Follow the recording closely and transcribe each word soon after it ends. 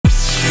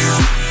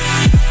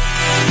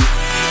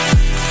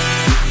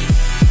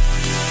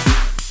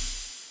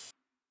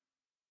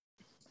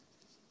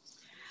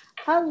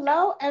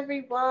Hello,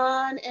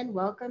 everyone, and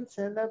welcome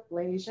to the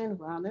Blasian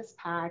Wellness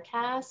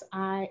Podcast.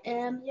 I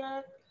am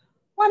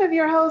one of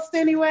your hosts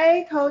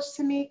anyway, Coach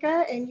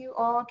Tamika, and you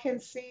all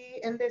can see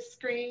in this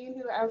screen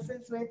who else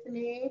is with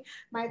me.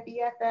 My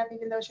BFF,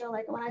 even though she don't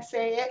like it when I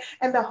say it,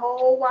 and the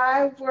whole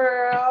wide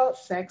world,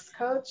 sex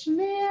coach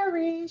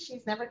Mary.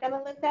 She's never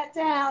gonna live that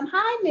down.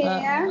 Hi,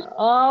 Mary.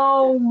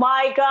 Oh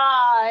my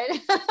God.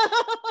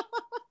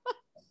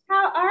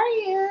 How are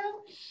you?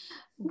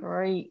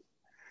 Great.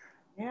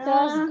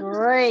 Just Yeah,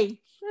 great.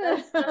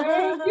 that's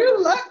great. You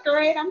look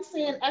great. I'm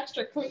seeing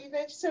extra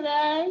cleavage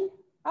today.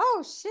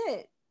 Oh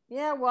shit.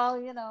 Yeah,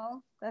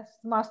 well, that's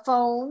my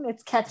phone.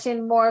 It's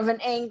catching more of an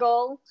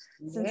angle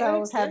since I Yeah,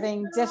 was good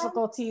having girl.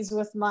 difficulties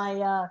with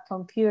my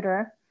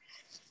computer.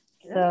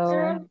 Good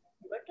girl.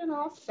 So, Looking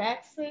all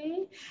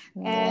sexy.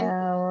 And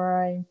yeah,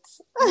 right.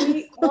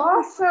 we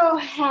also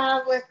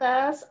have with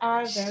us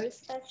our very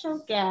special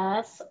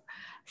guest,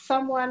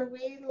 someone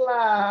we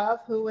love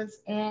who was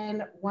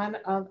in one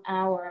of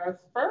our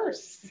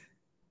first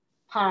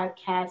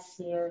podcast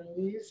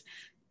series,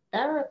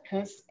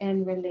 therapist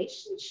and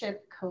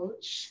relationship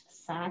coach,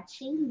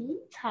 Sachi Mita.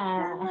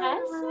 Hi,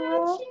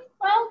 Hello. Sachi.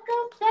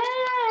 Welcome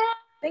back.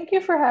 Thank you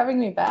for having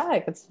me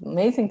back. It's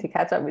amazing to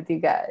catch up with you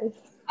guys.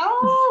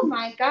 Oh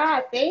my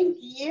God, thank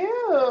you.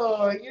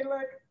 You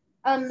look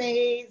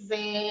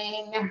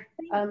amazing.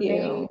 Thank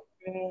you.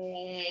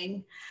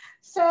 Amazing.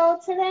 So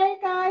today,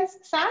 guys,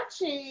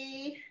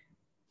 Sachi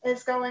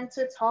is going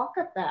to talk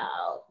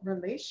about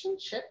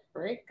relationship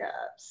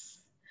breakups.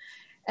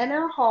 And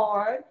they're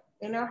hard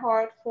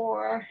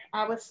for,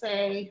 I would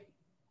say,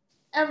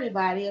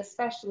 everybody,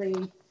 especially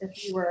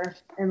if you were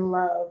in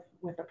love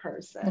with a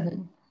person.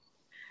 Mhm.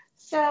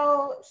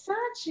 So,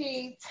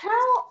 Sachi,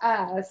 tell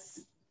us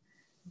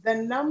the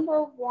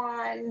number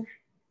one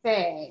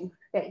thing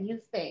that you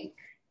think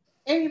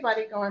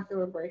anybody going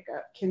through a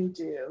breakup can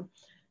do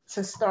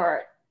to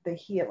start the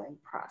healing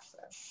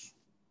process.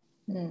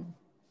 Mm.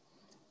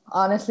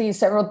 Honestly,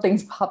 several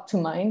things pop to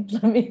mind.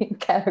 Let me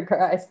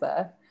categorize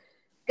that.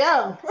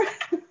 Go.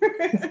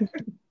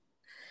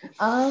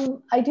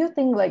 I do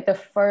think like the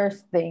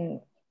first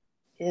thing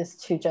is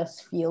to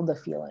just feel the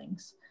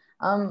feelings.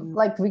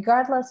 Like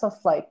regardless of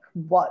like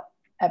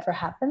whatever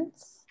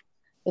happens,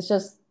 it's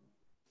just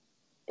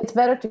it's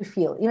better to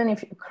feel, even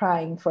if you're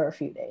crying for a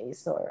few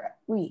days or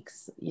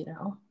weeks, you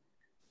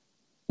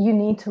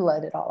need to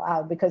let it all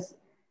out because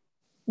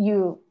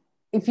you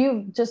if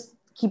you just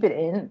keep it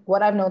in,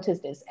 what I've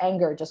noticed is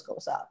anger just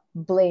goes up,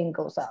 blame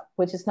goes up,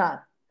 which is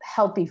not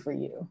healthy for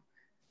you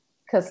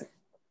because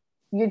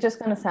you're just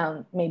going to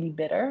sound maybe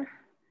bitter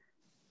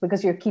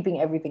because you're keeping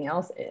everything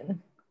else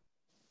in.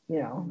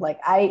 Like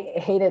I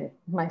hated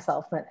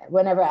myself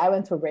whenever I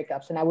went through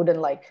breakups and I wouldn't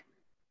like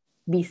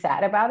be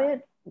sad about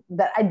it,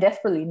 that I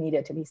desperately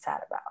needed to be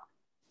sad about.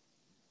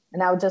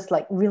 And I would just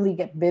like really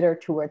get bitter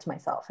towards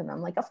myself. And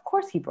I'm like, of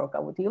course he broke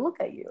up with you. Look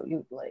at you.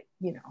 You like,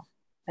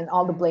 and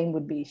all the Mm, blame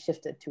would be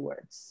shifted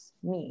towards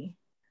me.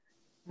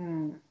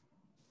 mm.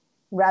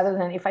 Rather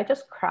than if I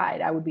just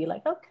cried, I would be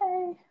like,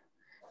 okay.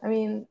 I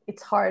mean,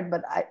 it's hard,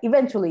 but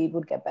eventually it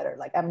would get better.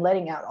 Like I'm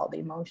letting out all the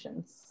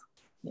emotions,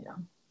 you know.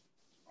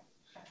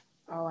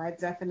 Oh, I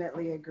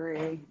definitely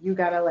agree. You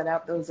got to let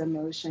out those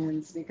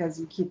emotions because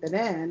you keep it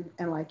in.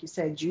 And like you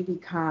said, you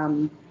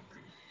become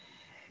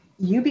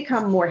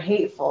more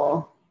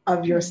hateful of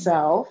Mm.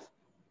 yourself,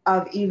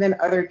 of even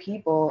other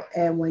people.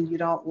 And when you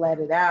don't let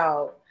it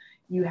out,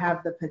 you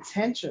have the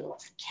potential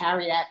to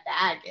carry that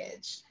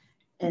baggage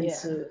Yeah.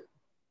 into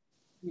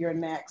your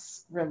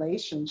next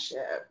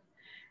relationship.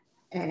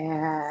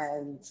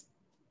 And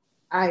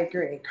I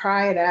agree.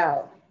 Cry it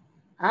out.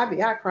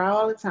 I cry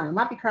all the time.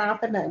 I be crying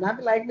for nothing. I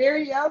be like,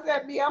 Mary yells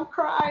at me, I'm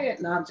crying.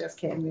 No, I'm just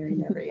kidding. Mary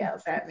never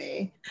yells at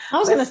me. I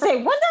was But gonna say,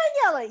 when did I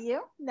yell at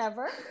you?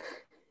 Never.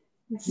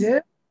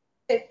 dude,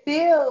 it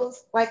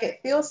feels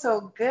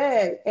so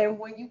good. And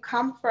when you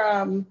come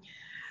from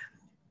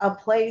a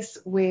place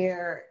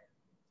where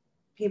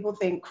people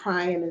think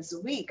crying is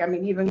weak, I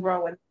mean, even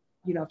growing,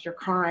 if you're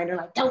crying, they're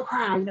like, don't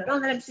cry,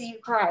 don't let them see you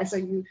cry. So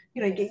you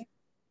get Yes.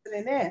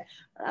 it in.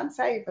 But I'm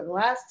telling you, for the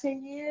last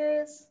 10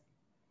 years,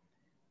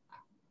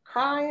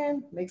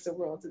 crying makes a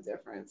world of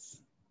difference.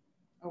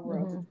 A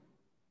world of Hmm.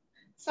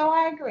 So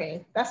I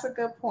agree. That's a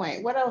good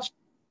point. What else?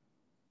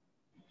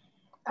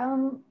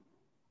 Um,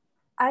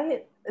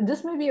 I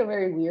this may be a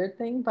very weird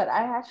thing, but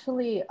I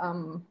actually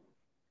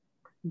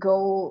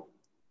go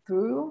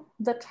through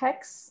the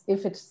text,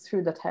 if it's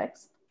through the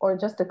text or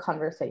just a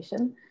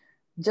conversation,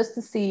 just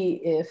to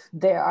see if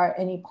there are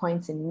any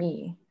points in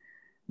me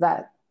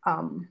that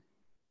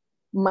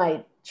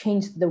might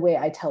change the way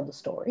I tell the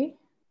story,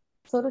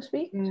 so to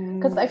speak.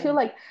 Because I feel Mm,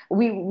 like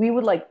we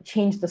would like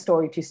change the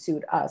story to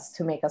suit us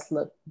to make us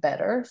look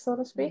better, so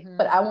to speak.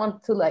 But Mm-hmm. I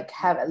want to like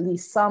have at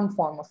least some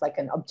form of like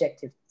an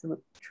objective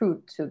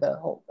truth to the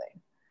whole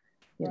thing.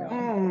 You know,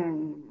 Right.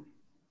 mm,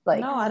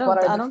 like No, I what don't.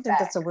 are I the don't think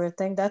that's a facts? weird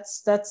thing.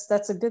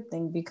 That's a good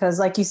thing because,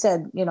 like you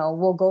said,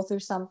 we'll go through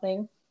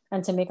something,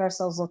 and to make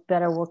ourselves look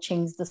better, we'll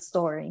change the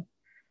story.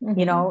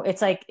 Mm-hmm.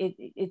 It's like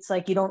it's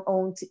like you don't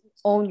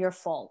own your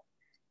fault.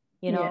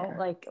 you know, Yeah.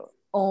 like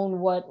own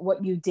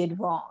what you did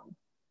wrong,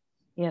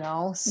 you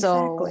know.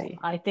 So Exactly.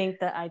 I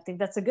think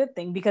that's a good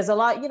thing, because a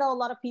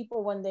lot of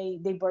people, when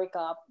they break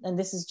up, and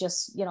this is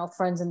just, you know,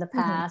 friends in the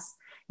past,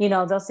 you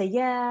know, they'll say,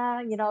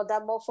 yeah, you know,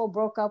 that mofo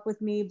broke up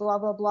with me, blah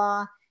blah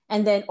blah.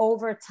 And then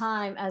over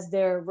time, as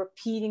they're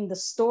repeating the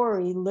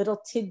story, little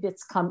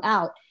tidbits come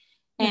out.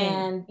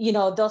 And you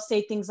know, they'll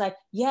say things like,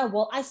 yeah,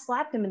 well, I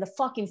slapped him in the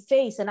fucking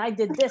face and I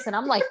did this. And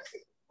I'm like,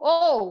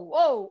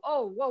 whoa,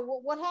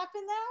 what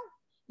happened now?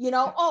 You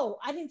know, oh,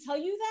 I didn't tell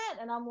you that.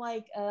 And I'm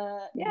like,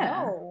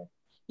 Yeah. no.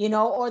 You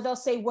know, or they'll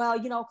say, well,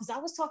 you know, because I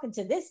was talking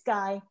to this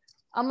guy.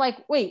 I'm like,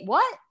 wait,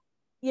 what?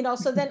 You know,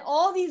 so then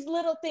all these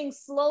little things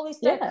slowly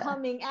start Yeah.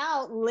 coming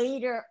out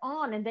later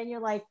on. And then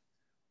you're like,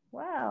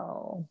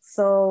 wow.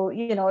 So,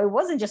 you know, it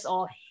wasn't just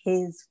all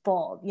his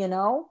fault, you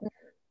know?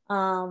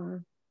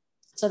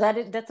 So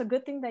that's a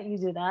good thing that you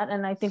do that.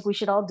 And I think we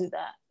should all do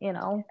that, you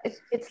know?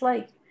 It's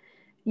like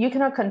you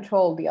cannot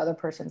control the other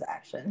person's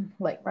action.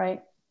 Like,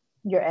 Right.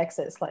 your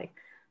exes, like,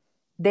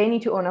 they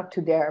need to own up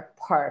to their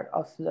part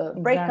of the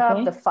breakup,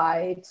 Exactly. the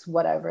fights,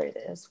 whatever it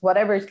is,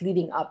 whatever is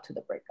leading up to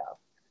the breakup.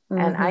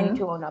 And I need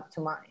to own up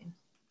to mine.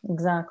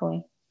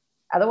 Exactly.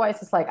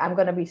 Otherwise, it's like I'm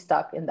gonna be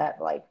stuck in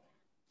that, like,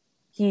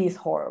 he's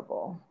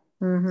horrible.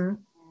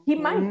 He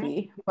might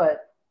be,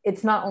 but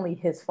it's not only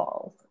his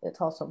fault,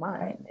 it's also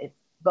mine. It's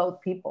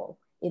both people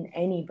in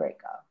any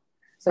breakup.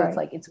 So it's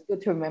like, it's good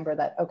to remember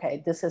that,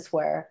 okay, this is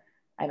where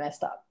I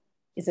messed up.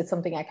 Is it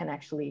something I can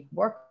actually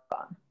work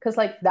on? Because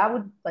like that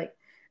would, like,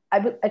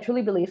 I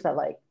truly believe that,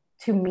 like,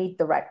 to meet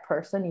the right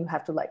person, you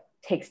have to like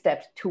take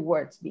steps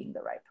towards being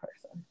the right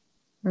person.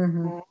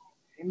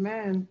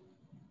 Amen.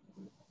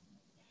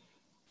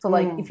 So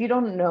like, if you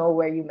don't know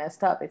where you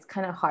messed up, it's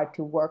kind of hard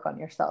to work on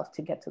yourself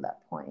to get to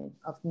that point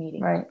of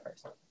meeting that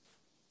person.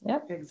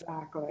 Yep.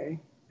 Exactly.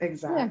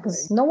 Yeah,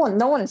 because no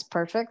one is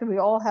perfect. We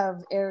all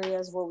have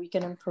areas where we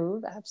can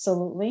improve.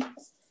 Absolutely.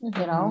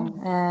 You know,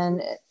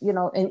 and you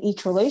know, in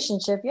each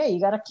relationship, yeah,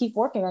 you got to keep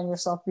working on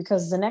yourself,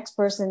 because the next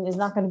person is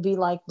not going to be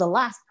like the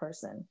last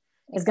person.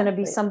 It's going to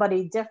be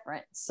somebody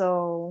different.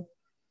 So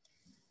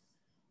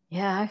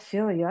yeah, I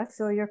feel you. I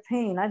feel your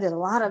pain. I did a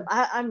lot of,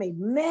 I made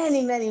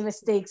many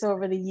mistakes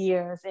over the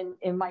years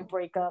in my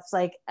breakups.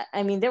 Like,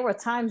 I mean, there were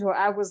times where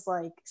I was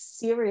like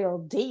serial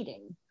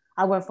dating.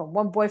 I went from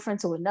one boyfriend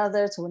to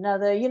another.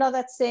 You know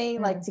that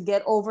saying, like, to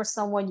get over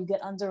someone, you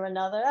get under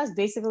another. That's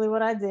basically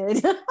what I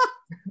did.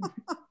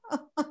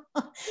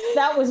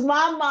 That was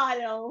my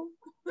motto.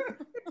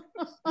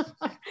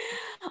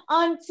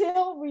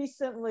 Until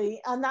recently,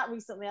 not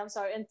recently, I'm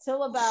sorry,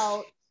 until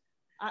about,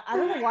 I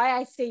don't know why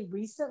I say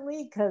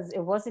recently, because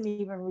it wasn't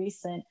even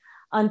recent,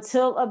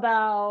 until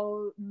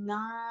about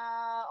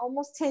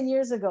almost 10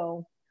 years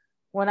ago,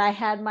 when I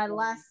had my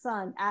last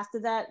son. After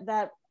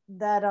that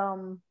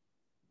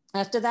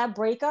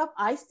breakup,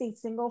 I stayed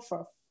single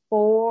for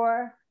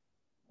 4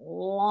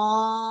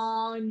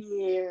 long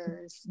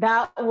years.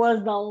 That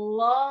was the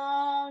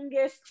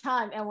longest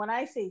time. And when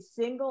I say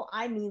single,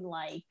 I mean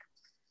like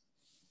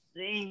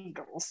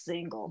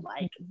single,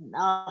 like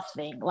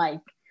nothing.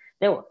 Like,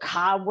 there were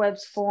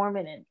cobwebs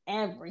forming and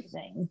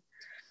everything.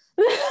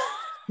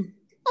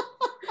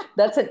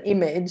 That's an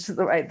image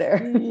right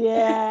there.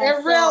 Yeah,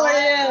 it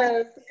really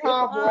is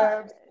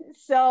cobwebs.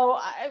 So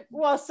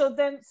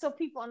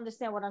people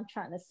understand what I'm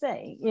trying to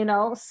say, you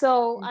know.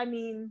 So I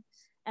mean,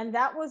 and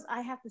that was,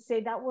 I have to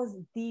say, that was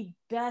the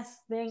best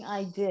thing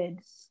I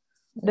did.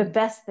 The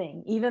best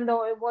thing, even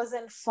though it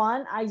wasn't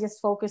fun, I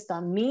just focused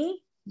on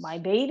me, my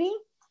baby,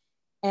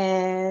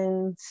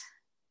 and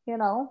you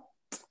know,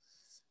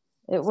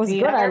 it was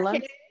good. I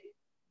learned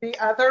the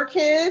other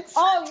kids.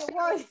 Oh,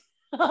 well,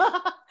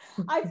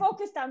 I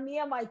focused on me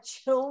and my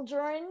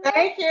children.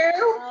 Thank you.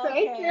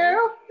 Okay. Thank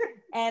you.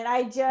 And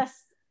I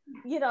just,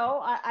 you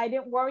know, I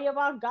didn't worry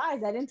about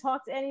guys. I didn't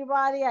talk to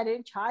anybody. I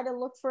didn't try to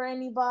look for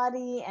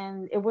anybody.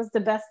 And it was the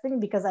best thing,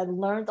 because I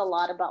learned a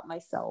lot about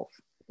myself.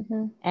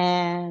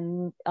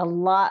 And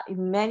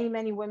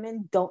many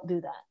women don't do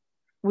that.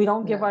 We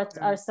don't give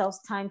ourselves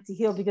time to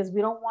heal, because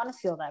we don't want to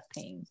feel that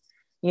pain.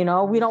 You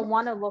know, we don't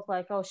want to look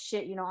like, oh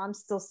shit, you know, I'm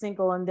still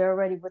single and they're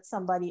already with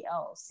somebody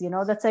else. You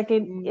know, that's like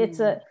it's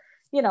a,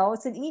 you know,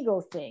 it's an ego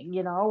thing.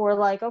 You know, we're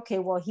like, okay,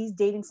 well, he's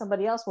dating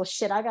somebody else. Well,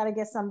 shit, I got to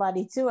get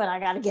somebody too, and I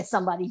got to get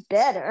somebody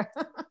better.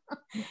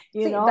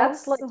 you know,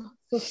 that's like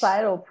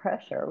societal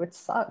pressure, which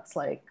sucks.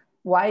 Like,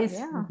 why is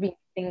being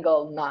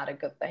single not a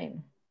good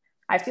thing?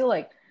 I feel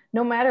like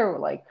no matter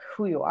like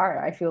who you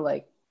are, I feel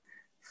like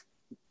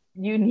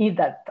you need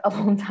that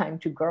alone time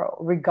to grow,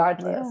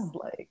 regardless.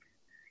 Like,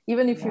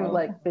 even if you've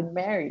like been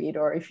married,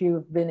 or if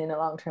you've been in a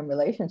long-term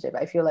relationship,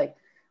 I feel like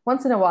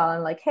once in a while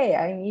I'm like, hey,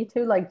 I need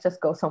to like just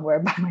go somewhere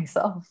by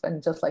myself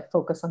and just like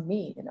focus on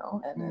me, you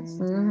know. And it's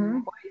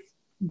always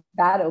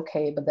that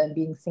okay, but then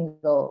being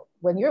single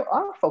when you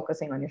are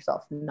focusing on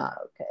yourself, not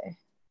okay.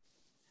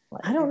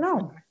 Like, I don't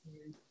know.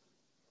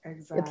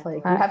 Exactly. It's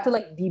like you have to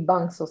like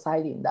debunk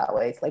society in that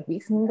way. It's like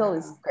being single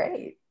is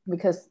great,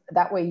 because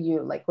that way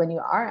you, like, when you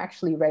are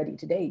actually ready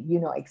to date, you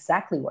know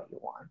exactly what you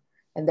want.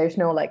 And there's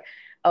no like,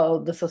 oh,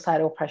 the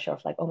societal pressure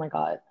of like, oh my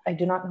God, I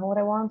do not know what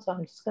I want, so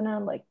I'm just gonna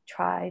like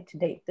try to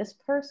date this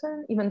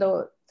person, even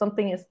though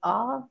something is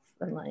off,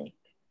 and like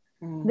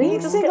Being you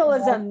just get single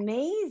is more.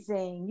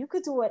 amazing. You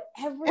could do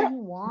whatever Yeah. you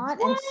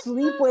want and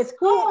sleep with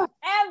What?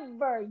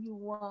 whoever you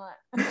want.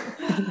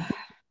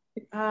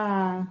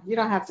 You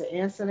don't have to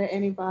answer to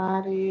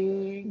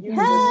anybody. You can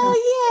just Hell come.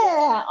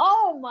 yeah.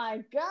 Oh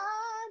my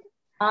God.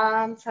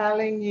 I'm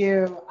telling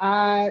you,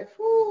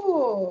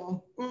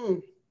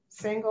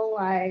 single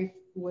life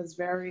was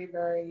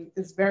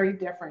it's very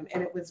different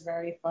and it was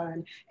very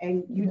fun.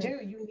 And you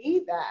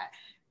need that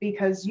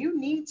because you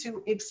need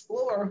to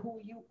explore who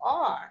you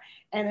are.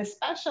 And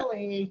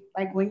especially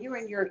like when you're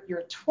in your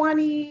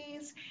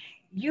 20s,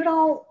 you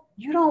don't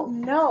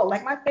know.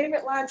 Like my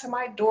favorite line to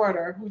my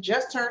daughter who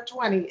just turned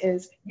 20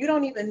 is, you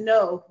don't even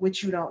know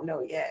what you don't know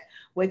yet.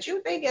 What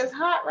you think is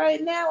hot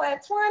right now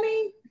at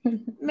 20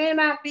 may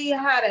not be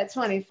hot at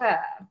 25.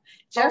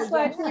 Just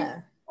like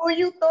who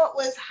you thought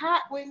was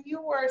hot when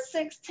you were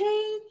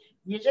 16,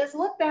 you just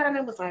looked at him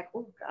and was like,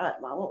 oh God,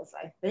 Mom, what was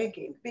I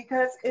thinking?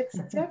 Because it's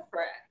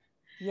different.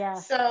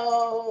 Yes.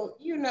 So,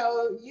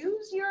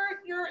 use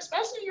your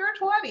especially your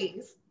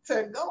 20s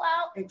to go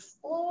out,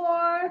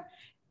 explore,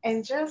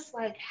 and just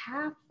like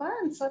have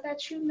fun so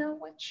that you know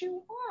what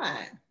you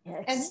want.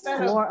 Yeah,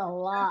 Instead explore of a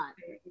lot.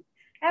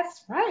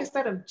 that's right.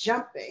 Instead of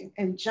jumping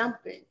and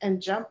jumping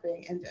and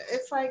jumping. And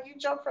it's like you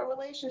jump from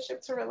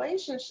relationship to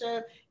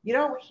relationship, you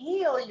don't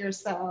heal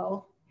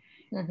yourself.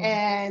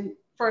 And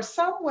for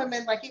some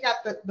women, like you got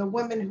the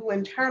women who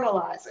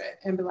internalize it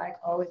and be like,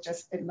 oh, it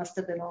must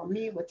have been on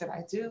me. What did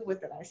I do?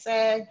 What did I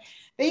say?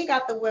 Then you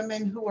got the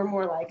women who are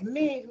more like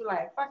me, who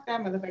like, fuck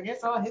that motherfucker.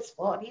 It's all his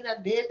fault. He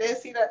done did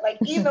this. He done, like,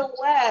 either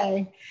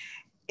way,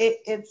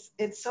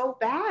 it's so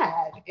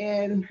bad.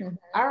 And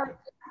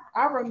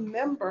I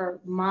remember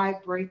my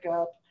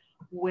breakup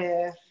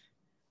with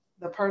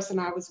the person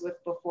I was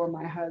with before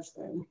my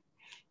husband.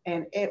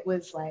 And it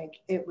was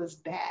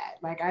bad.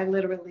 Like I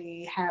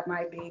literally had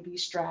my baby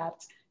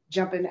strapped,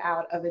 jumping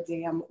out of a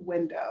damn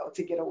window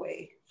to get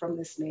away from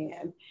this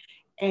man.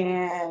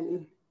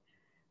 And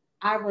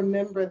I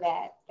remember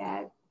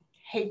that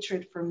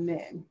hatred for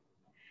men.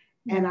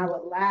 And I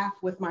would laugh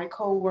with my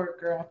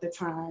coworker at the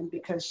time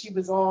because she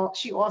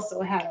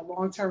also had a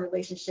long-term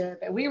relationship.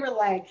 And we were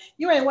like,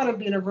 you ain't want to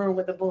be in a room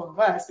with the both of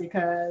us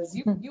because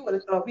you would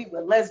have thought we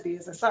were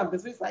lesbians or something.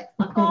 Because we was like,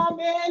 oh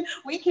man,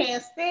 we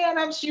can't stand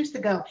them. She used to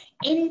go,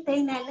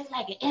 anything that looked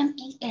like an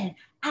MEN,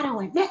 I don't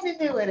want nothing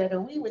to do with it.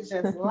 And we would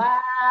just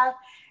laugh.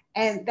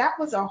 And that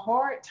was a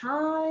hard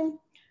time,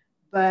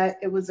 but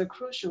it was a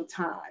crucial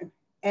time.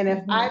 And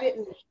if I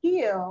didn't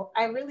heal,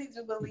 I really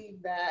do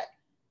believe that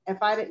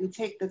if I didn't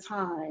take the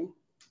time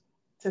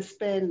to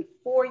spend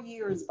 4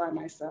 years by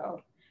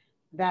myself,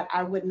 that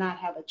I would not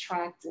have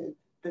attracted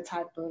the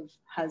type of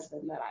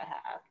husband that I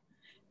have.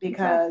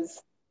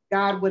 Because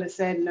God would have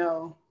said,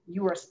 no,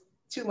 you are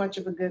too much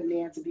of a good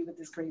man to be with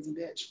this crazy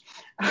bitch.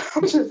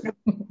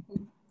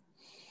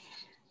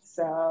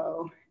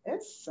 So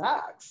it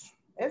sucks.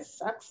 It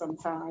sucks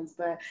sometimes,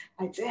 but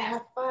I did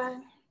have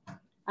fun.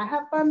 I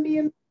have fun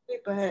being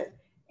married, but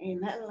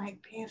ain't nothing like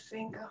being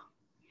single.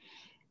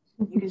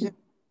 You can just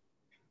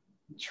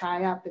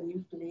try out the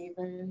new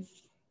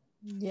flavors.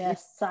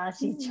 Yes,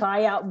 Sashi,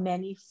 try out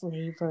many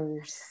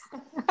flavors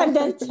and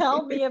then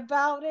tell me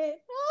about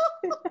it.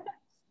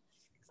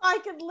 I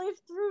could live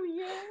through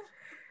you.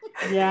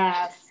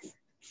 Yes.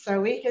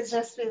 So we could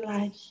just be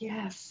like,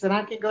 yes. And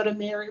I could go to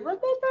Mary,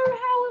 remember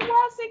how it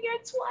was in your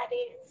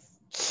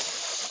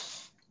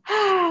 20s?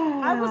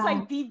 I was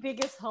like the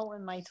biggest hoe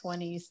in my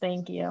 20s.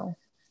 Thank you.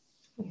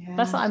 Yeah.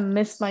 That's why I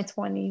missed my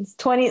 20s.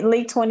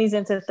 Late 20s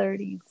into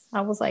 30s.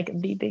 I was like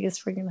the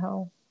biggest freaking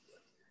hoe.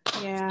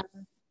 Yeah.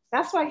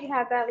 That's why you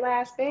had that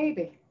last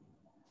baby.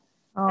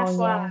 Oh, that's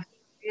why.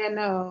 Yeah,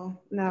 no.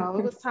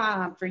 It was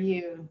time for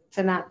you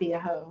to not be a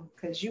hoe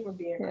because you were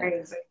being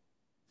crazy.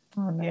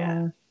 Oh, no.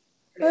 Yeah.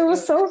 It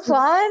was so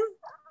fun.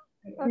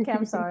 Okay,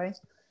 I'm sorry.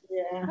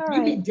 Yeah.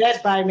 You'd be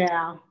dead by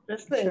now.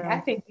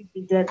 I think you'd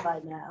be dead by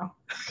now.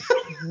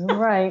 You're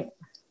right.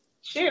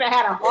 She would have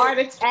had a heart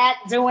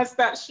attack doing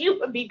stuff. She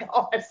would be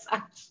going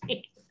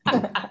Sashi.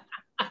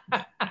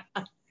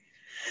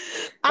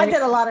 I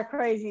did a lot of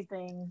crazy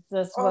things.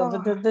 But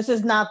this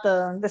is not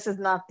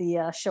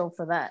the show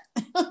for that.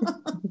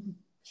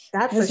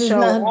 That's a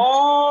show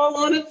all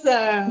on its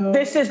own.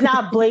 This is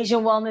not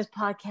Blasian Wellness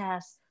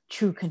Podcast.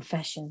 True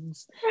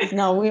confessions.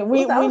 No,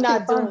 we're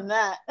not doing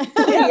that.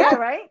 Yeah,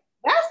 right.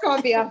 That's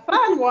gonna be a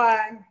fun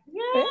one.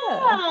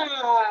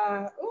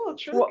 Yeah. Oh,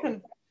 true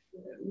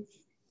confessions.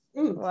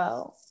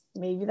 Well,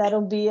 maybe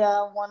that'll be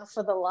one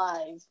for the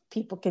live.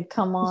 People could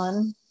come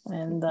on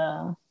and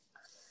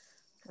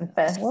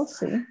confess. We'll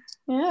see.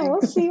 Yeah,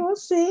 we'll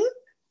see.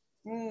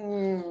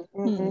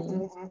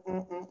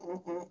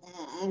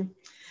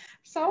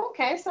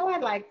 So I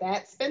like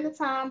that. Spend the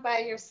time by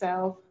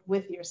yourself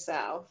with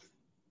yourself.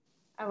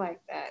 I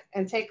like that.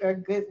 And take a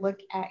good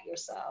look at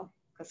yourself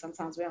because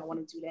sometimes we don't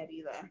want to do that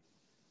either.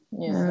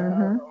 Yeah.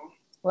 So,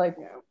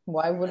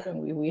 why wouldn't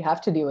we? We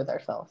have to deal with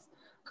ourselves.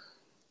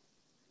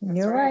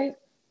 You're right.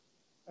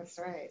 That's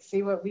right.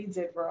 See what we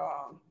did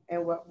wrong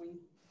and what we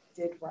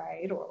did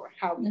right, or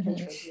how we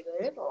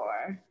contributed,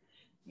 or,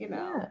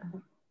 Yeah.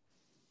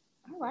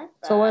 I like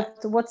So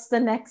that. what's the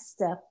next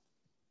step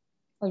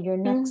or your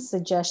next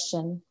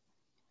suggestion?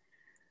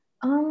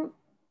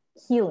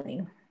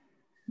 Healing.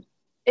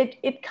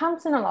 It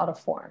comes in a lot of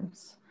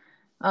forms.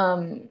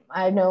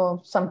 I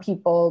know some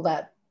people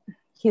that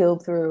heal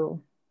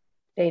through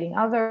dating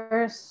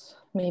others,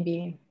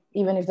 maybe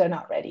even if they're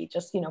not ready,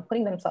 just,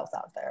 putting themselves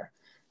out there.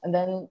 And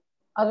then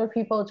other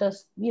people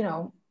just,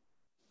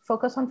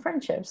 focus on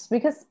friendships,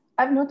 because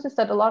I've noticed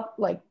that a lot,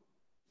 like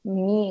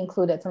me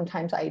included,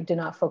 sometimes I do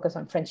not focus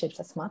on friendships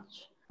as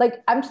much.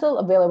 Like, I'm still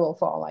available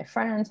for all my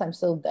friends, I'm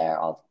still there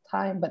all the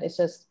time, but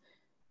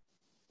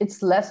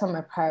it's less on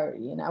my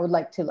priority. And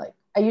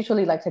I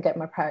usually like to get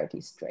my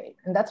priorities straight,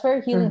 and that's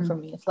very healing for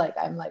me. It's like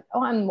I'm like,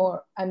 oh,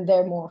 I'm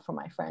there more for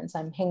my friends,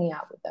 I'm hanging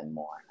out with them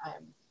more,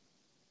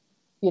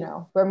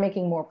 we're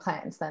making more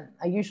plans than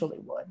I usually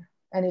would.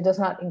 And it does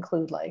not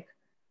include like,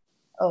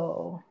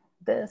 oh,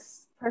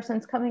 this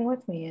person's coming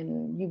with me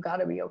and you got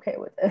to be okay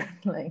with it.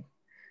 Like,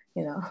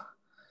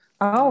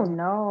 Oh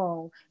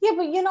no. Yeah,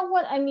 but you know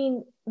what? I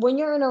mean, when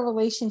you're in a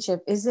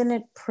relationship, isn't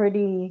it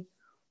pretty,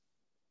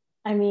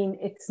 I mean,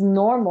 it's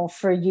normal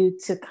for you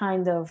to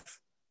kind of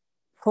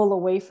pull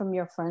away from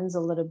your friends a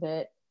little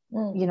bit,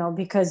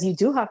 because you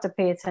do have to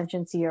pay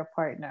attention to your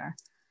partner.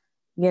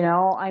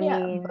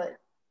 But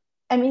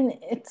I mean,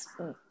 it's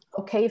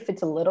okay if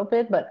it's a little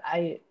bit, but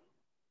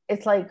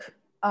it's like,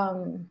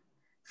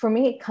 for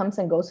me, it comes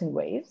and goes in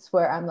waves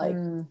where I'm like,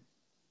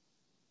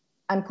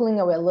 I'm pulling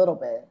away a little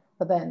bit,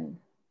 but then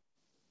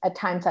at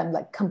times I'm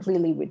like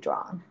completely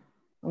withdrawn.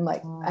 I'm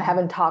like, I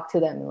haven't talked to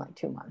them in like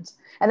 2 months.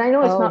 And I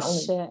know it's not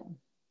only, shit.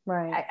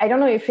 Right. I don't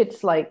know if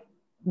it's like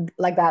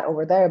that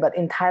over there, but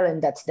in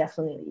Thailand, that's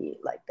definitely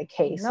like the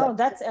case. No, like,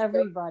 that's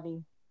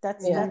everybody.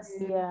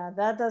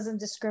 That doesn't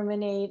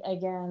discriminate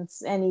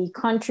against any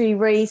country,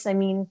 race. I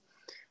mean,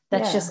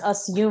 that's just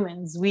us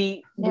humans.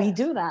 We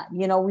do that.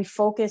 We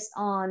focus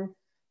on,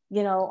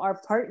 our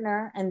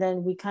partner, and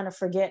then we kind of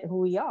forget who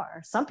we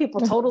are. Some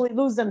people totally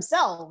lose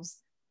themselves.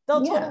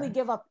 They'll totally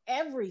give up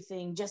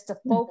everything just to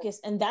focus.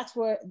 And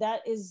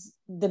that is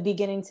the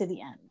beginning to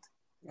the end.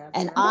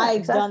 And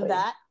I've done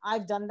that.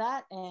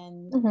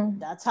 And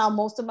that's how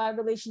most of my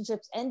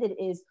relationships ended,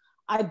 is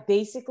I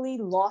basically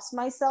lost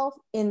myself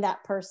in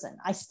that person.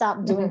 I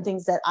stopped doing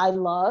things that I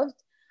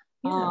loved.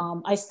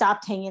 I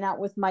stopped hanging out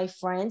with my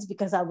friends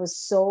because I was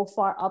so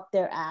far up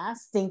their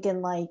ass,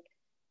 thinking like,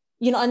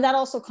 and that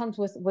also comes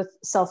with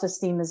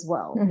self-esteem as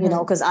well,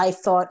 because I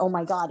thought, oh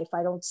my God, if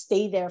I don't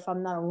stay there, if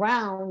I'm not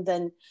around,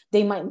 then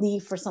they might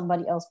leave for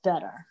somebody else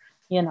better,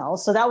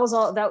 so that was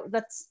all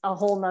that's a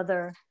whole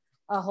nother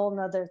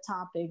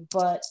topic.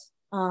 But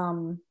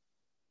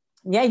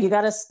you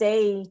got to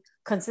stay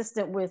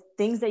consistent with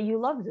things that you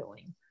love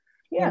doing,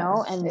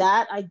 and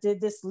that I did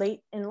this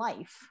late in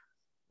life.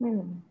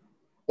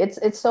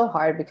 It's so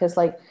hard because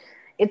like,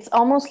 it's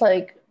almost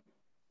like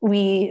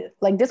we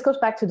like, this goes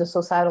back to the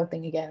societal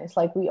thing again. It's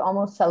like we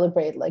almost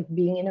celebrate like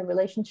being in a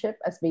relationship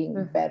as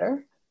being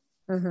better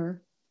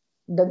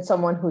than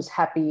someone who's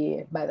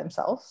happy by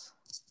themselves,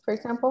 for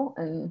example.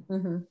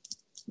 And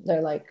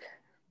they're like,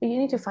 but you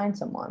need to find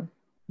someone.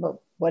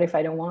 But what if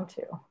I don't want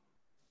to?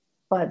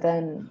 But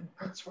then,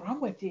 what's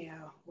wrong with you?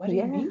 What do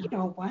you mean you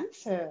don't want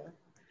to?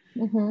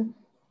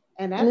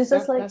 And it's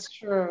just like, that's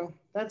true.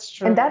 That's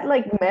true. And that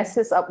like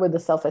messes up with the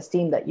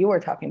self-esteem that you were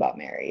talking about,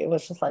 Mary. It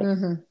was just like,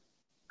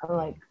 I'm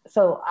like,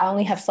 so I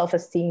only have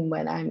self-esteem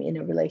when I'm in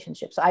a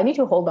relationship. So I need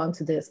to hold on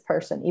to this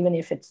person, even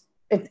if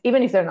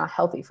even if they're not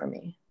healthy for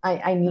me.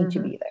 I need to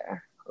be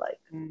there. Like,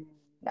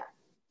 yeah.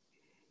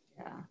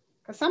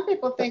 Because some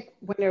people think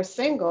when they're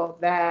single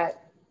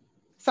that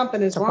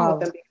something is wrong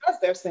with them because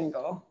they're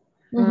single.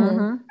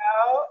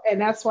 And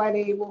that's why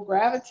they will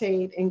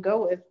gravitate and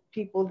go with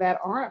people that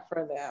aren't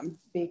for them,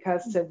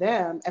 because to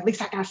them, at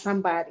least I got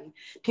somebody.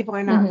 People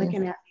are not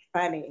looking at me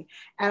funny.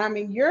 And I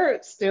mean, you're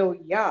still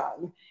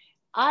young.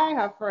 I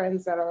have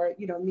friends that are,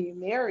 me,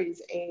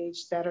 Mary's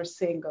age, that are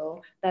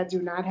single, that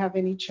do not have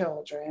any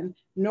children,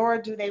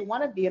 nor do they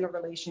want to be in a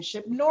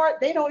relationship, nor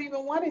they don't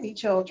even want any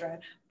children.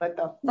 But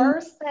the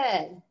first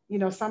thing,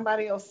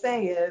 somebody will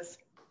say is,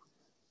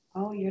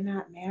 oh, you're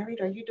not married?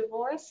 Are you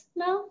divorced?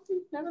 No,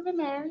 never been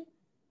married.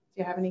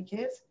 Do you have any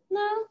kids?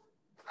 No.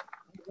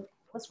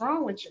 What's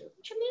wrong with you?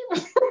 What you mean?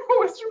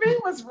 What you mean?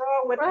 What's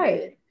wrong with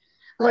me?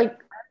 Like,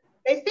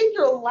 they think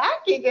you're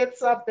lacking in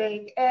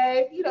something,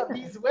 and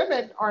these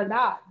women are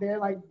not. They're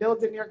like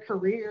building their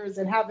careers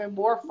and having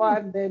more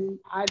fun than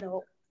I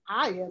know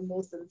I am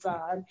most of the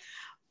time.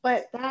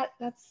 But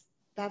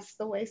that's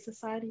the way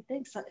society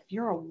thinks. So if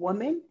you're a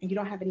woman and you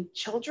don't have any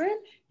children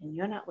and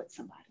you're not with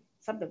somebody,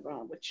 something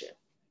wrong with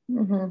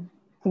you.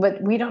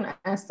 But we don't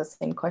ask the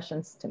same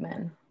questions to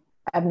men,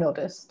 I've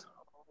noticed.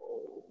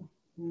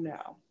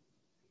 No.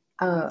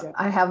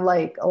 I have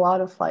like a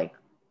lot of like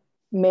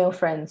male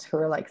friends who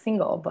are like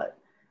single, but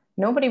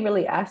nobody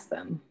really asks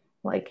them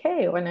like,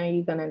 hey, when are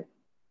you gonna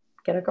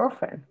get a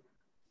girlfriend?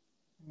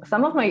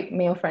 some of my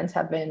male friends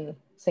have been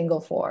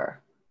single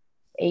for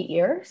 8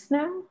 years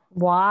now.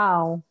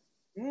 Wow.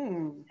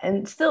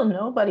 And still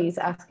nobody's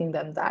asking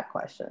them that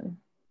question.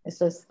 It's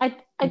just I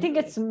think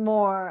it's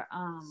more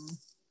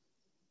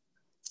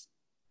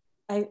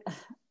I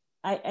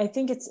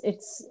think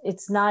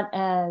it's not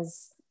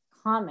as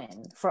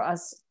common for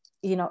us,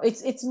 you know.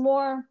 It's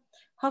more,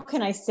 how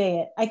can I say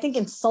it? I think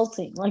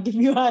insulting. Like if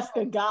you ask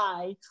a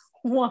guy,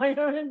 why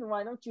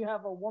don't you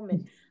have a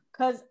woman?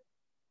 Because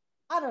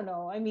I don't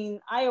know. I mean,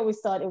 I always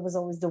thought it was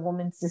always the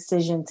woman's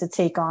decision to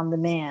take on the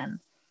man,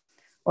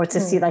 or to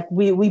see, like,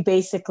 we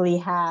basically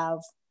have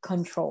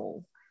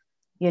control,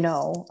 you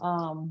know.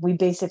 We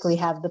basically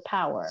have the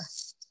power.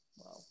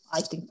 Well, I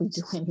think we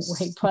do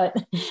anyway, but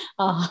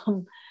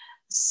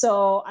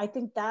so I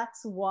think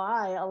that's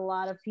why a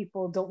lot of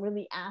people don't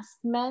really ask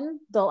men.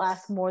 They'll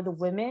ask more the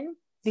women,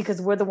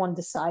 because we're the one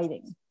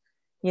deciding.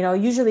 You know,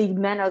 usually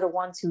men are the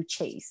ones who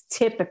chase,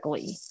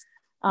 typically.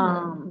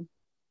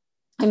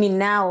 I mean,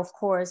 now, of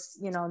course,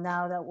 you know,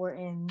 now that we're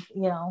in,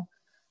 you know,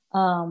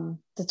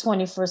 the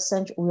 21st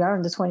century, we are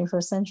in the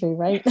 21st century,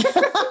 right?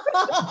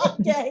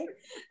 Okay.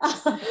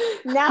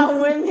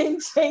 Now women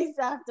chase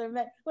after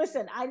men.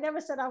 Listen, I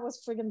never said I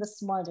was friggin' the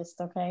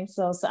smartest, okay?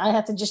 So I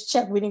had to just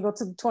check we didn't go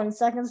to the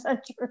 22nd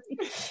century.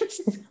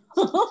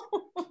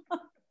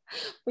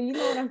 But you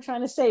know what I'm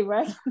trying to say,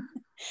 right?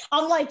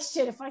 I'm like,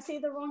 shit, if I say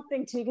the wrong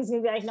thing, Chica's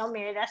gonna be like, no,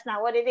 Mary, that's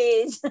not what it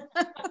is.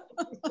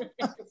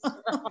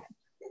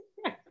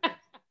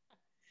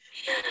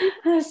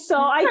 So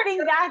I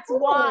think that's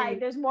why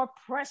there's more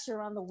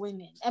pressure on the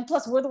women. And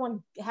plus, we're the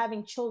one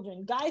having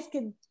children. Guys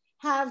could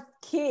have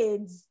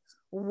kids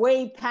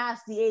way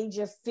past the age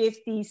of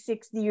 50,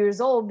 60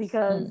 years old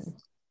because,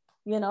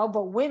 you know,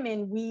 but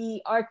women,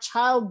 our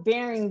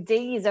childbearing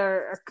days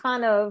are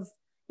kind of,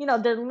 you know,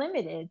 they're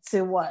limited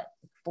to what,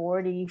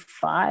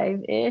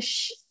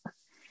 45-ish?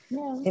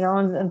 Yeah. You know,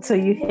 until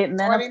you hit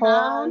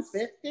menopause.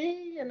 50,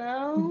 you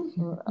know.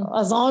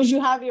 As long as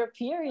you have your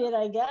period,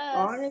 I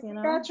guess. You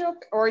know?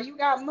 Or you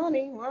got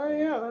money. Well,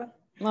 yeah.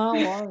 Oh,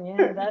 well,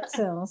 yeah, that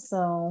too.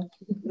 So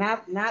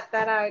not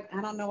that I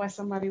don't know why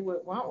somebody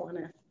would want one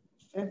at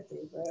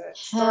 50, but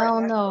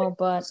hell no,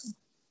 but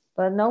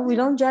no, we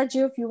don't judge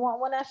you if you want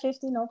one at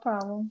 50, no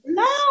problem.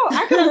 No,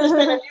 I can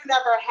understand if you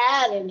never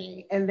had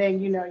any and then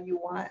you know you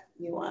want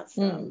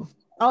some.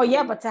 Oh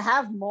yeah, but to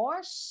have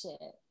more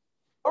shit.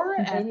 Or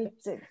they need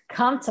to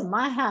come to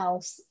my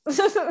house.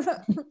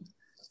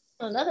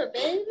 Another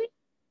baby?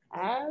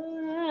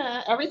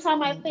 Every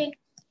time I think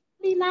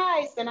be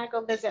nice, then I go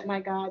visit my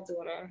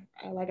goddaughter.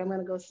 I'm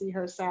gonna go see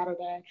her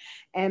Saturday.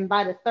 And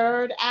by the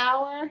third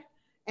hour,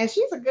 and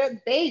she's a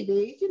good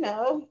baby, you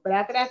know, but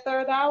after that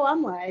third hour,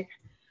 I'm like,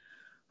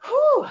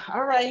 whew,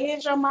 all right,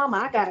 here's your mama.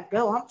 I gotta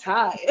go. I'm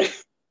tired.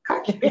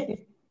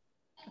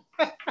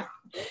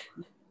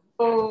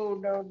 Oh,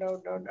 no.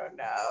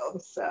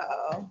 So,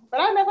 but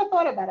I never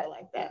thought about it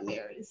like that,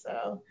 Mary.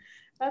 So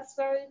that's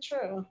very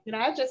true. You know,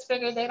 I just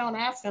figured they don't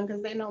ask them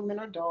because they know men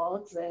are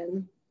dogs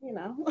and, you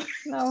know.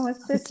 No,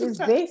 it's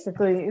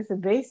basically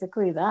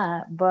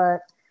that.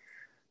 But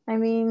I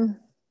mean,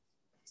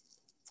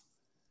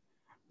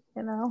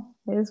 you know,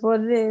 it is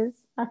what it is.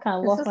 I kind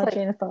of lost my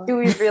train of thought. Do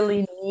we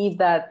really need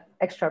that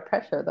extra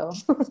pressure though?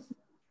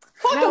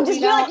 No, just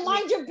be like,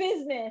 mind your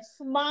business.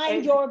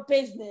 Mind your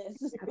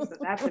business.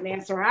 That's an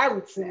answer I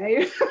would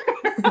say.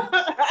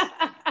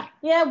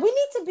 Yeah, we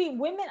need to be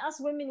us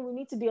women, we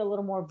need to be a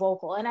little more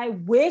vocal. And I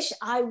wish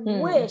I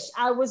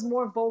was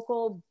more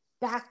vocal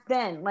back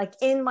then, like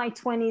in my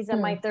 20s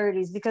and my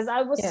 30s, because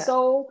I was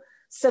so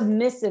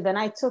submissive and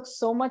I took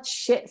so much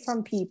shit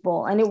from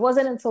people. And it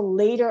wasn't until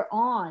later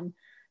on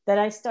that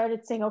I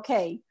started saying,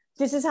 okay,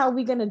 this is how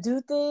we're going to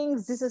do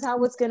things. This is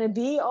how it's going to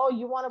be. Oh,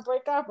 you want to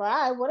break up? All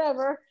right,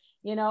 whatever.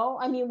 You know,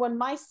 I mean, when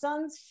my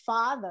son's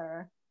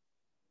father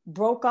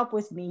broke up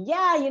with me,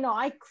 you know,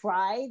 I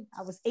cried.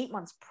 I was 8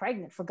 months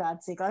pregnant, for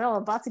God's sake. I know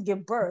I'm about to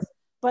give birth,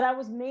 but I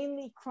was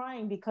mainly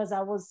crying because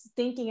I was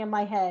thinking in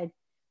my head,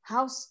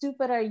 how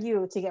stupid are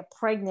you to get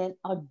pregnant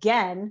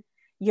again?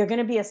 You're going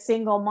to be a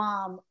single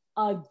mom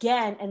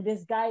again. And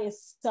this guy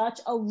is such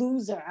a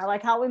loser. I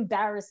like, how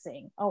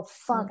embarrassing. Oh,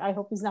 fuck. I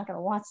hope he's not going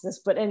to watch this,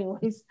 but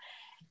anyways.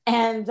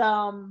 And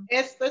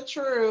it's the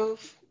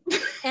truth.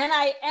 and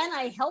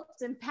I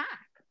helped him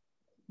pack,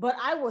 but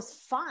I was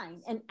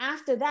fine. And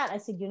after that, I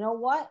said, you know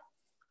what?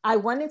 I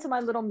went into my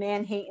little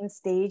man hating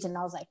stage and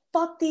I was like,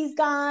 fuck these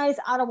guys.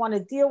 I don't want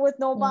to deal with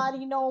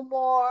nobody no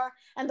more.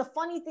 And the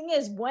funny thing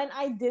is, when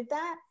I did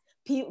that,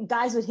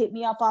 guys would hit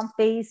me up on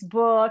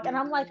Facebook and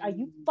I'm like, are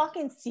you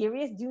fucking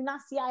serious? Do you not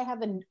see I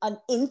have an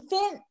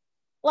infant?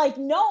 Like,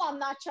 no, I'm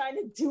not trying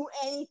to do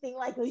anything.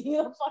 Like, leave me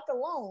the fuck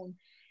alone,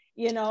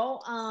 you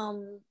know?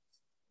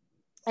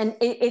 And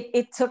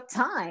it took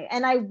time.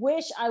 And I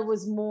wish I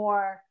was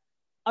more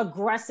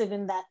aggressive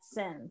in that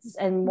sense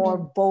and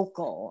more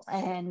vocal,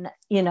 and,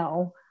 you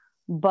know,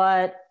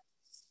 but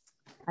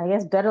I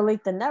guess better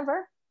late than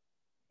never.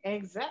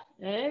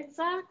 Exactly.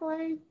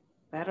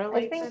 Better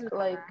late than never.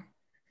 Like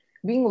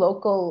being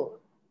local,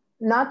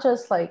 not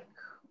just like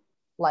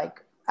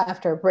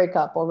after a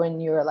breakup or when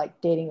you're like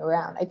dating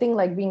around. I think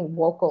like being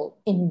vocal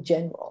in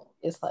general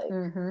is like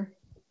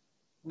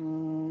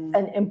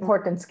an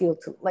important skill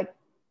to like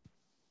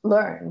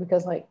learn,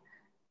 because like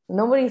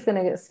nobody's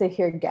gonna sit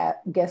here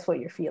guess what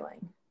you're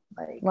feeling.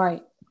 Like,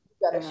 right,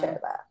 you gotta share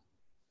that.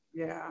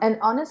 Yeah. And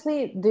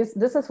honestly, this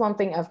is one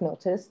thing I've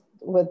noticed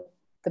with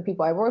the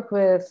people I work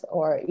with,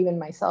 or even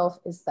myself,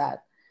 is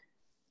that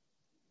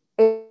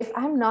if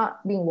I'm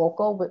not being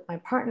vocal with my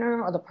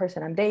partner or the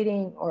person I'm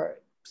dating or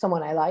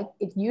someone I like,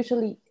 it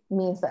usually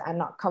means that I'm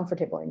not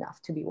comfortable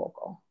enough to be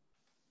vocal.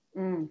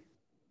 And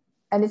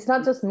it's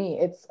not just me,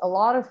 it's a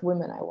lot of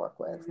women I work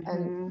with.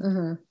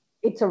 And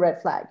it's a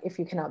red flag if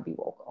you cannot be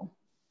vocal.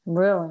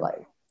 Really?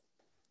 Like,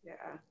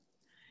 yeah.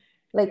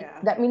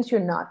 That means you're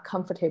not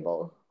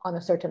comfortable on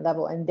a certain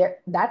level. And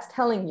that's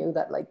telling you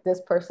that like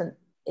this person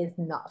is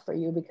not for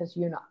you because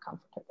you're not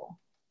comfortable.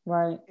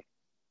 Right.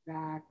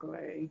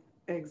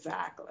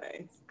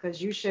 Exactly.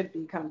 Because you should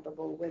be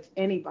comfortable with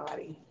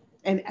anybody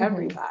and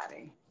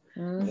everybody.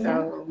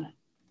 So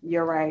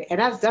you're right. And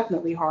that's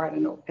definitely hard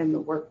in the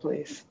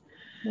workplace.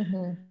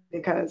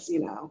 Because, you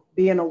know,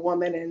 being a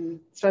woman, and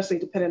especially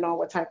depending on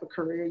what type of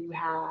career you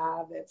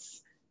have,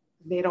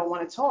 they don't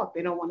want to talk.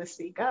 They don't want to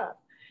speak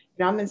up.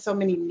 You know, I'm in so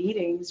many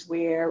meetings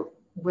where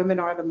women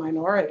are the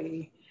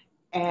minority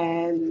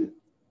and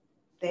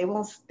they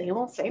won't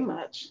say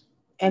much.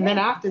 And then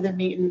after the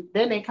meeting,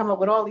 then they come up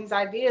with all these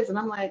ideas, and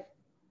I'm like,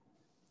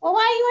 well,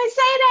 why you ain't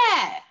say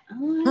that?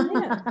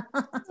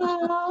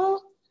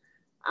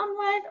 I'm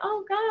like,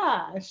 oh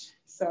gosh.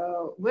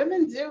 So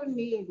women do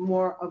need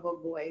more of a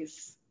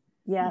voice.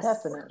 Yes,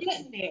 definitely. We're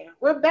getting there.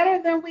 We're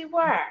better than we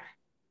were.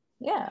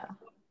 Yeah,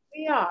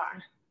 we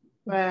are.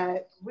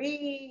 But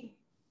we,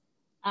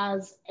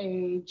 as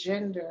a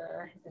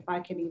gender, if I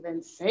can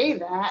even say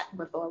that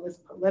with all this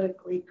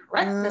politically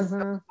correctness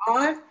going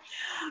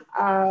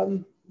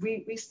on,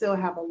 we still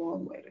have a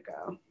long way to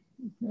go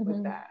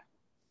with that.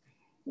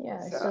 Yeah,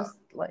 it's just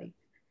like,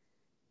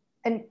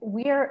 and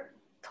we're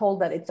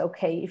told that it's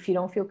okay if you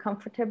don't feel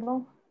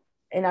comfortable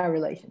in our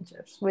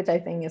relationships, which I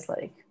think is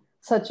like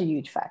such a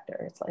huge factor.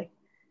 It's like,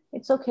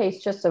 it's okay,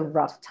 it's just a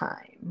rough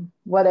time,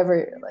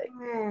 whatever. Like,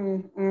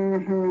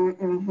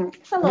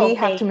 we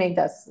have to make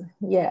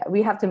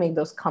we have to make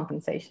those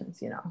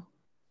compensations, you know.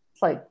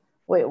 It's like,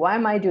 wait, why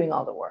am I doing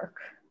all the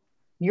work?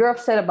 You're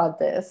upset about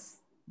this,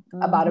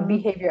 about a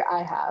behavior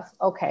I have.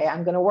 Okay,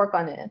 I'm gonna work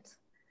on it.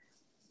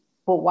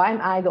 But why am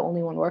I the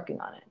only one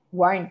working on it?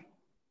 Why aren't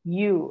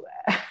you,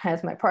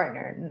 as my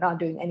partner, not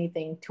doing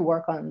anything to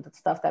work on the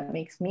stuff that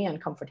makes me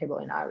uncomfortable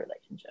in our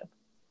relationship?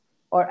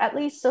 Or at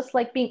least just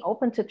like being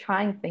open to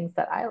trying things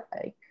that I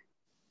like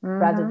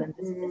rather than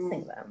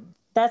dismissing them.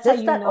 That's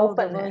just how you know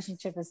the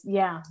relationship is.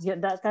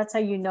 That's how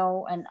you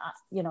know. And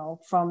you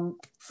know, from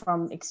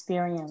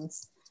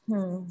experience,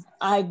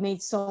 I've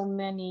made so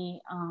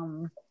many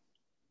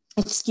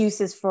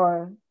excuses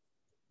for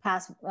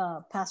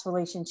past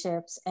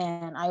relationships,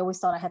 and I always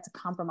thought I had to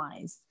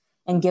compromise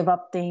and give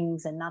up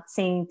things and not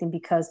say anything,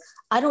 because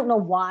I don't know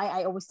why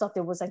I always thought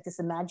there was like this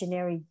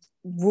imaginary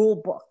rule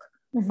book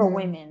for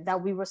women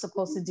that we were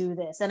supposed to do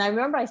this. And I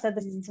remember I said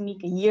this to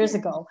Tamika years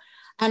ago,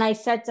 and I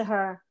said to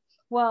her,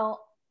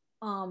 well,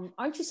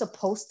 aren't you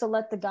supposed to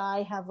let the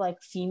guy have like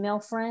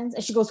female friends?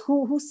 And she goes,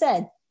 who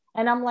said?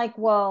 And I'm like,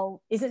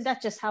 well, isn't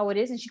that just how it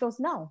is? And she goes,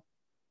 no.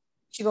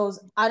 She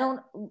goes,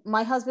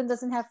 my husband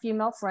doesn't have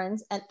female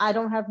friends and I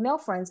don't have male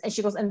friends. And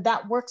she goes, and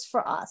that works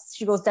for us.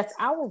 She goes, that's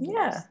our rules.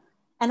 Yeah.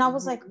 And I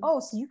was like, oh,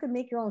 so you can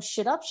make your own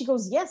shit up? She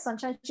goes, yes,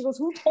 sunshine. She goes,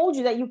 who told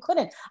you that you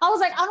couldn't? I was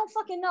like, I don't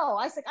fucking know.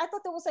 I was like, I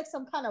thought there was like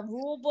some kind of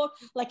rule book,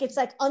 like it's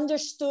like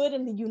understood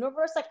in the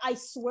universe. Like, I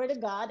swear to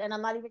God, and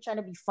I'm not even trying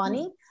to be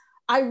funny,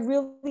 I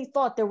really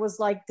thought there was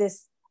like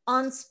this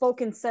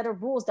unspoken set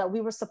of rules that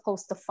we were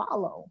supposed to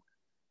follow.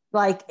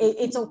 Like,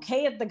 it's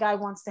okay if the guy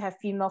wants to have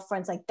female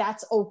friends. Like,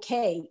 that's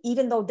okay.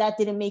 Even though that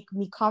didn't make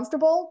me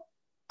comfortable,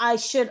 I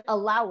should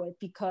allow it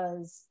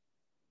because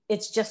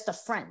it's just a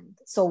friend.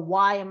 So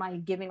why am I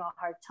giving a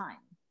hard time?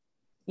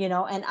 You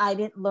know, and I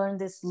didn't learn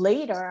this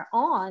later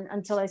on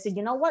until I said,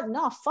 you know what?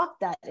 No, fuck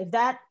that. If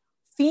that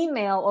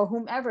female or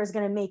whomever is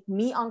going to make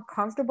me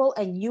uncomfortable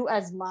and you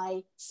as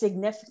my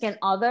significant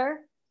other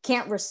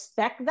can't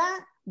respect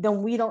that,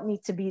 then we don't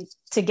need to be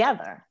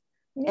together.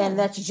 Yeah. And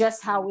that's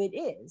just how it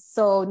is.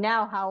 So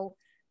now how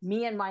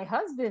me and my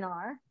husband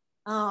are,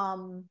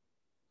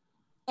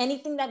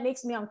 anything that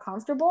makes me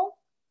uncomfortable,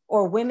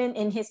 or women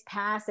in his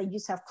past that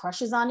used to have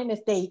crushes on him,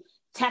 if they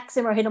text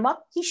him or hit him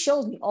up, he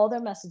shows me all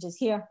their messages.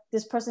 Here,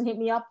 this person hit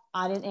me up,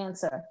 I didn't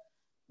answer.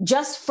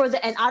 Just for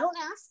the, and I don't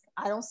ask,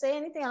 I don't say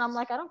anything. And I'm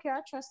like, I don't care,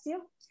 I trust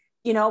you.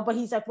 You know, but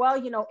he's like, well,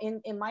 you know,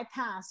 in my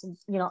past,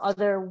 you know,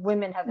 other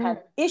women have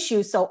had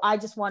issues. So I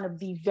just want to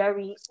be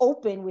very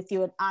open with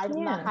you and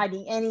I'm not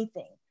hiding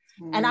anything.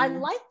 And I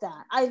like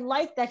that. I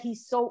like that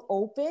he's so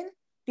open,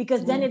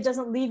 because then it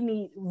doesn't leave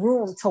me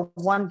room to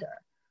wonder.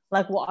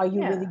 Like, well, are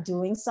you really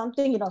doing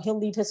something? You know, he'll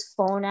leave his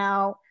phone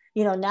out.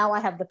 you know, now I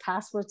have the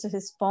password to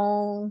his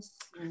phone.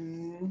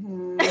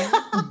 Mm-hmm.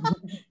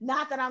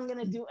 Not that I'm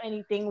gonna do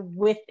anything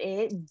with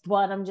it,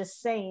 but I'm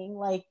just saying,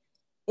 like,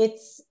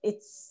 it's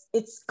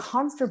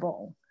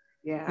comfortable.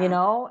 Yeah. You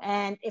know,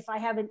 and if I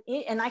have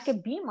and I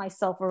could be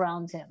myself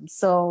around him.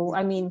 So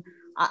I mean,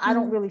 I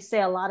don't really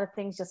say a lot of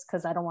things just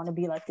because I don't want to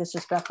be like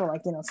disrespectful,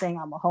 like, you know, saying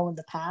I'm a hoe in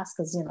the past,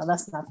 because, you know,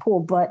 that's not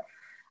cool. But,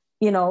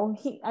 you know,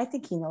 I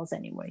think he knows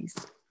anyways.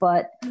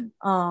 But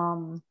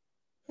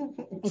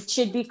it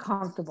should be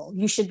comfortable.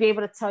 You should be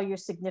able to tell your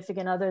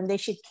significant other, and they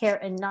should care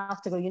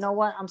enough to go, you know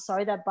what, I'm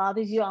sorry that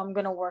bothers you, I'm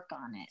gonna work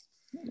on it.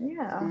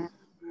 Yeah.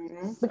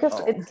 Mm-hmm. Because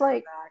it's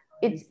like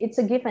it's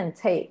a give and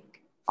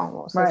take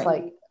almost. Right. It's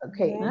like,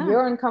 okay,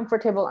 you're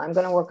uncomfortable, I'm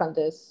gonna work on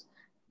this.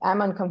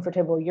 I'm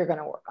uncomfortable, you're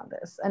gonna work on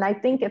this. And I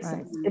think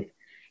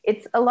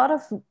it's a lot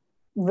of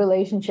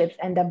relationships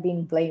end up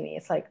being blamey.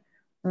 It's like,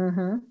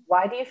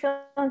 why do you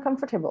feel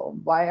uncomfortable?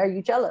 Why are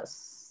you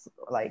jealous?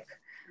 Like,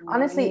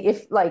 honestly,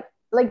 if like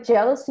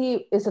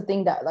jealousy is a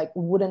thing that like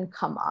wouldn't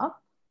come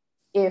up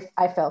if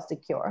I felt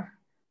secure,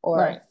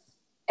 or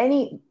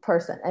any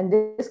person, and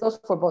this goes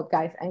for both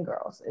guys and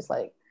girls. It's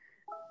like,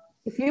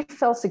 if you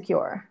felt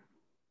secure,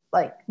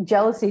 like,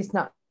 jealousy is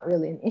not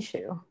really an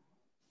issue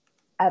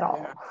at all.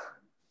 Yeah.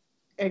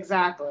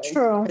 Exactly.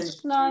 True.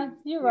 No,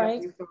 you're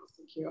right. You feel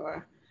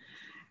secure.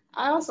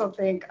 I also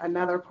think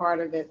another part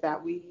of it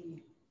that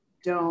we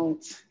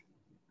don't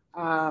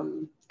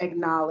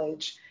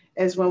acknowledge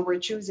is when we're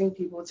choosing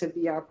people to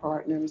be our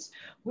partners,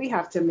 we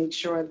have to make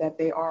sure that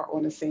they are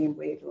on the same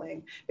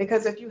wavelength.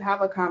 Because if you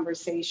have a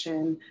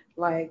conversation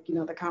like, you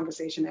know, the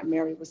conversation that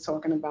Mary was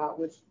talking about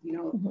with, you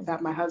know,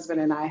 that my husband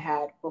and I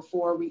had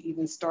before we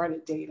even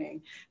started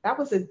dating, that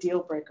was a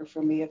deal breaker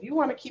for me. If you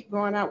want to keep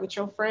going out with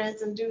your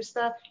friends and do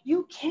stuff,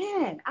 you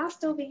can. I'll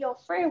still be your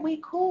friend.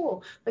 We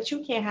cool. But you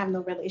can't have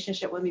no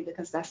relationship with me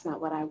because that's not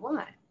what I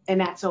want.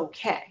 And that's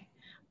okay.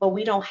 But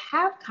we don't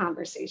have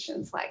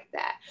conversations like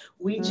that.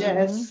 We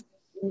just,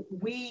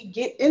 we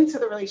get into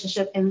the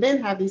relationship and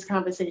then have these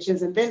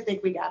conversations and then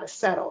think we got to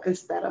settle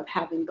instead of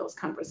having those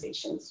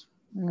conversations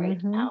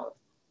right out,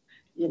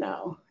 you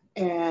know.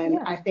 And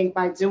I think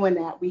by doing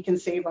that, we can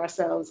save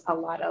ourselves a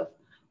lot of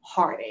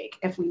heartache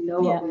if we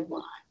know what we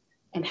want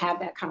and have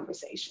that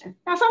conversation.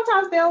 Now,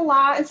 sometimes they'll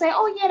lie and say,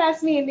 oh, yeah,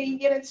 that's me. And then you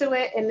get into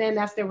it and then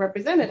that's their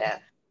representative.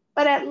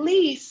 But at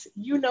least,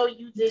 you know,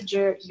 you did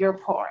your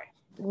part.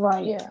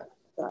 Right. Yeah.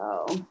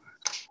 So,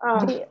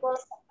 the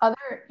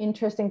other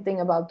interesting thing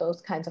about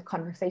those kinds of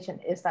conversation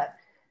is that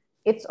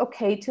it's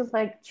okay to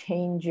like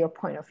change your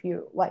point of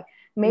view. Like,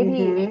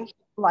 maybe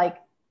like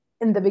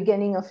in the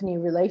beginning of a new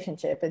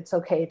relationship, it's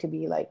okay to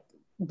be like,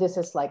 this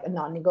is like a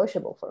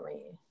non-negotiable for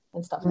me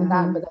and stuff like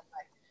that. But then,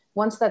 like,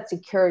 once that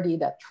security,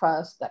 that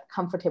trust, that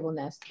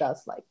comfortableness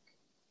does like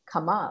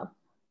come up,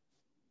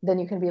 then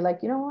you can be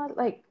like, you know what,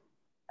 like,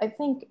 I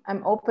think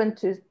I'm open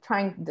to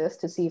trying this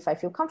to see if I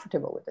feel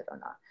comfortable with it or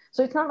not.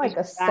 So it's not like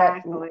a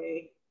set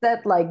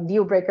like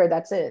deal breaker.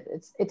 That's it.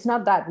 It's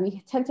not that.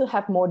 We tend to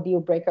have more deal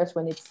breakers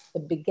when it's the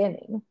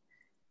beginning,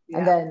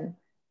 and then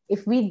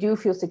if we do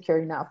feel secure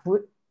enough,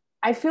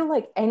 I feel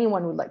like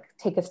anyone would like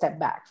take a step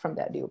back from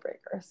that deal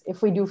breakers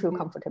if we do feel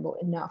comfortable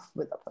enough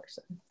with a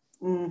person.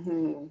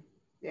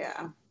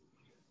 Yeah,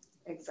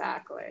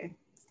 exactly.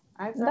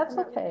 And that's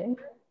okay.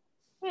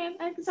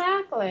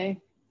 Exactly.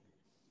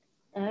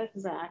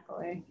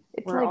 Exactly.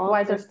 It's like,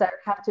 why does there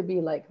have to be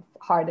like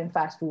hard and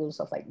fast rules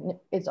of like,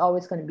 it's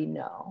always going to be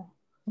no?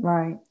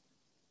 Right.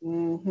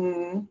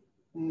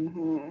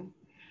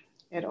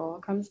 It all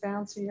comes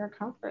down to your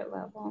comfort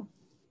level.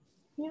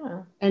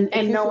 Yeah. And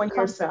knowing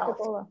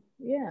yourself.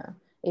 Yeah.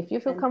 If you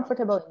feel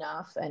comfortable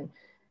enough, and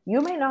you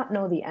may not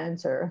know the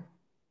answer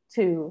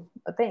to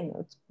a thing,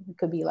 it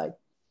could be like,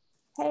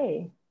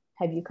 hey,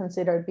 have you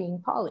considered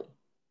being poly?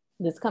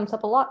 This comes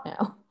up a lot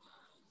now.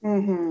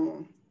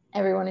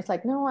 Everyone is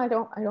like, no, I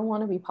don't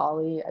want to be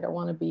poly. I don't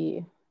want to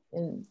be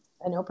in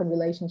an open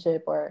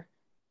relationship or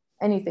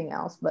anything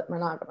else but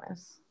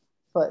monogamous.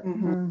 But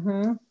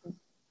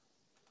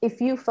if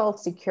you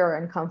felt secure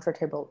and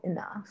comfortable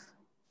enough,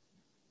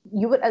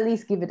 you would at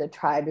least give it a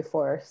try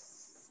before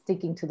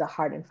sticking to the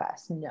hard and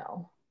fast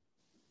no.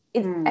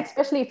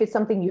 Especially if it's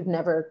something you've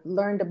never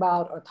learned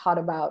about or thought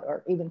about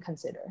or even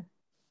considered.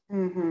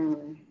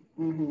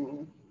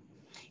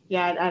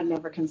 Yeah, I'd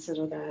never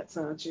consider that,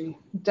 Sachi.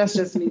 That's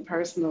just me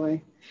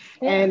personally.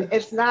 And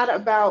it's not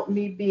about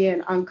me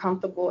being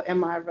uncomfortable in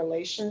my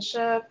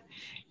relationship.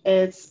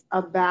 It's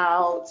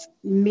about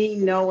me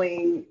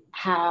knowing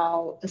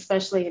how,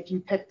 especially if you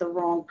pick the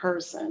wrong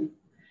person,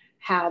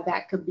 how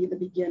that could be the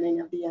beginning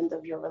of the end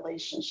of your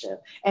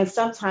relationship. And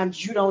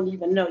sometimes you don't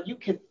even know. You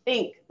could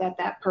think that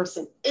that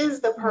person is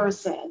the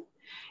person.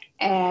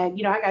 And,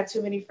 you know, I got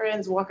too many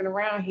friends walking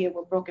around here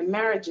with broken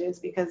marriages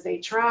because they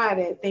tried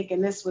it thinking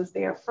this was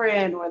their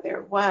friend or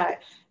their what.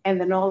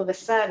 And then all of a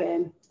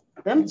sudden,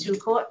 them two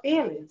caught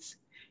feelings.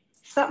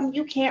 Something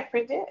you can't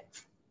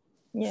predict.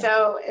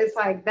 So it's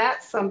like,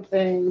 that's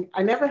something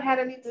I never had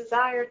any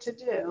desire to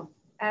do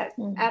at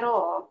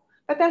all.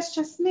 But that's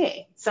just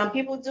me. Some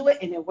people do it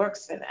and it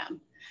works for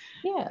them.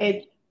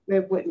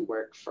 it wouldn't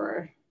work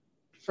for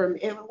me.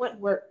 It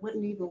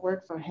wouldn't even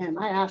work for him.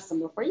 I asked him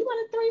before, you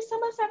want a threesome?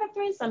 Let's have a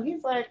threesome.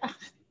 He's like,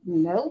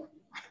 no.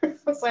 I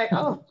was like,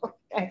 oh,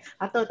 okay.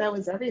 I thought that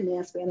was every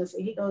man's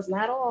fantasy. He goes,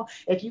 not all.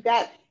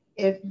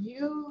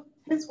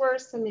 His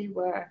words to me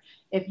were,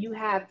 if you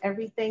have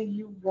everything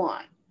you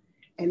want,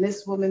 and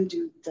this woman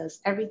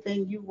does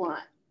everything you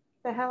want,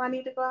 the hell I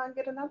need to go out and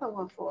get another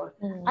one for?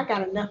 I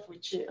got enough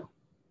with you.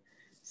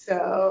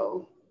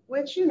 So,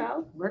 which,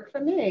 worked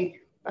for me.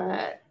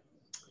 But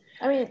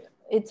I mean,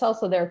 it's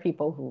also, there are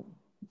people who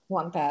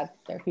want that.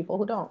 There are people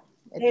who don't.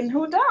 And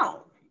who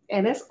don't.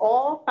 And it's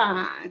all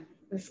fine.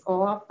 It's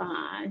all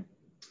fine.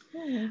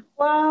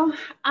 Well,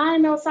 I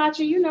know,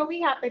 Sachi,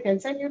 we have to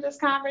continue this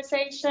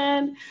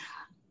conversation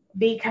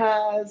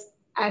because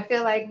I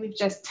feel like we've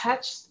just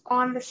touched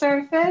on the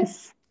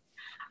surface.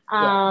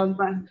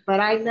 But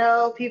I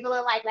know people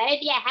are like, let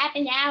it be a half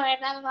an hour. I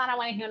don't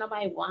want to hear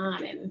nobody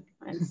whining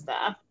and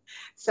stuff.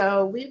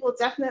 So we will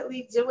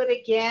definitely do it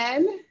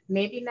again.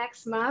 Maybe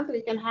next month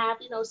we can have,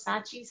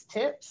 Sachi's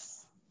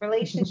tips,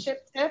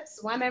 relationship tips,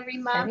 one every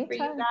month for you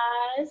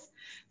guys.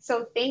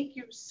 So thank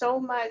you so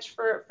much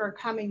for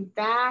coming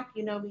back.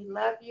 We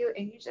love you,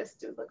 and you just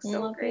do look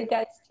so great. You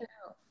guys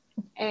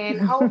too.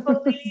 And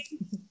hopefully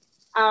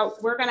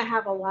we're going to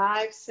have a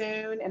live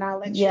soon, and I'll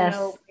let you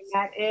know when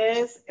that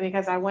is,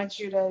 because I want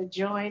you to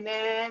join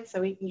in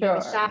so we can give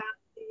a shout out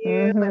to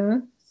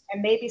you.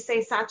 And maybe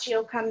say Sachi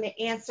will come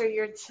to answer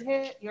your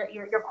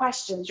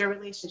questions, your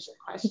relationship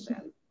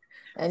questions.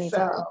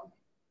 Anytime. So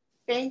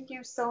thank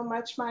you so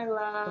much, my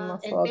love. You're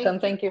most welcome.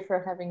 Thank you for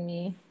having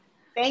me.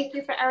 Thank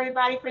you for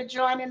everybody for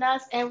joining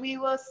us, and we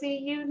will see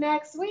you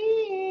next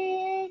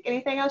week.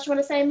 Anything else you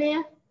want to say,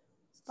 Mia?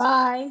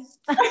 Bye.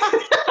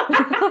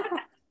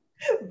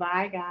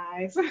 Bye,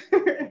 guys.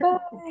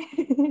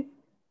 Bye.